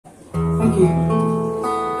Thank you.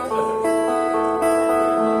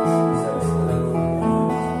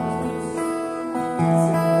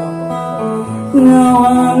 No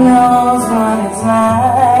one knows what it's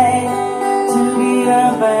like to be a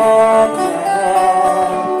bad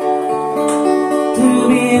man, to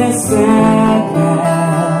be a sad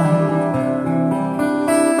man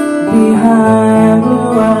behind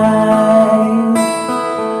blue eyes.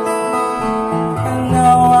 And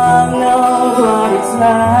no one knows what it's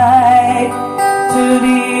like to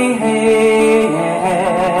be hated,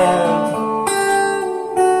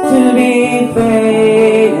 to be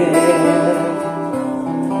faded,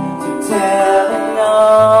 telling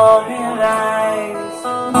all your lies.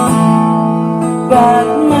 But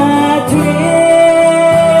my dreams,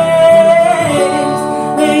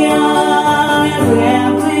 they are as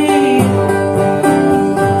empty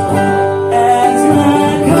as my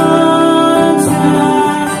conscience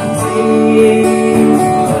seems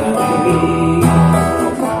to be.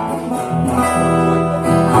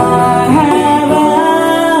 I have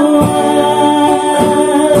hours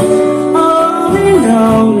only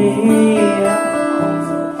lonely.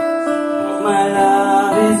 My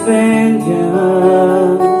love is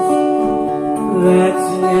vengeance that's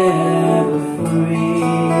never free.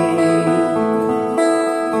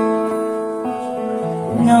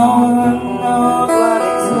 No one knows what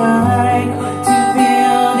it's like to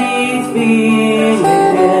feel these feelings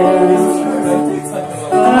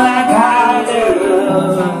like I do.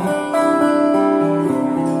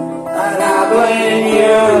 And I blame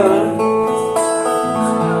you.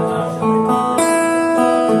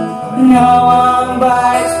 No one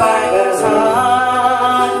bites spiders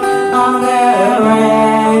on their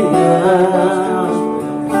anger.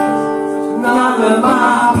 None of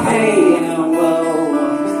my pain and woe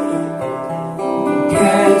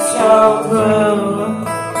can show through.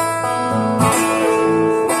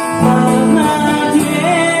 But my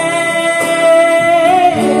dreams,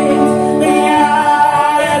 they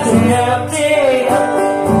are as empty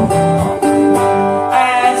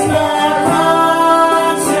as my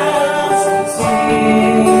conscience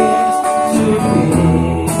seems to be.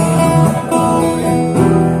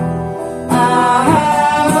 I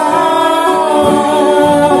have hours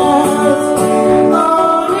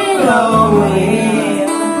only lonely.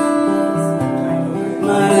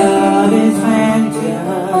 My love is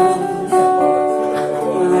vengeance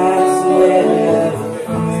that's never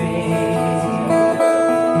free.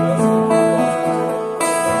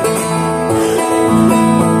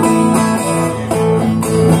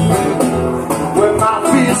 When my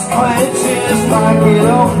fist clenches like it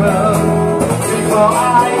open, before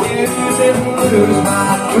I use it and lose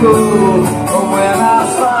my cool. Or when I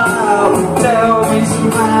smile, tell me some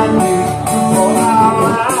bad news, or I'll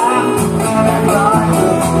laugh like a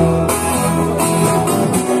fool.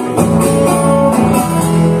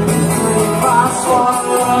 If I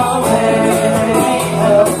swallow it,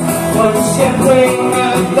 what's your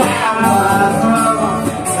finger down my throat?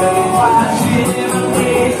 And if I shiver,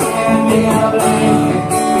 please hand me a blanket.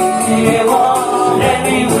 It won't let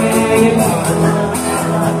me wait.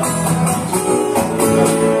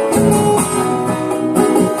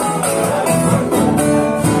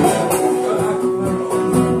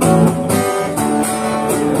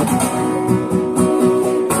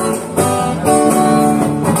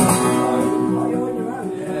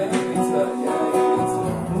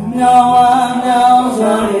 No one knows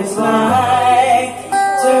what it's like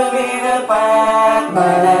to be the bad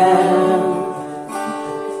man,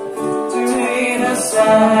 to be the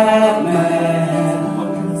sad man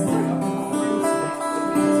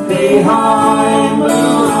behind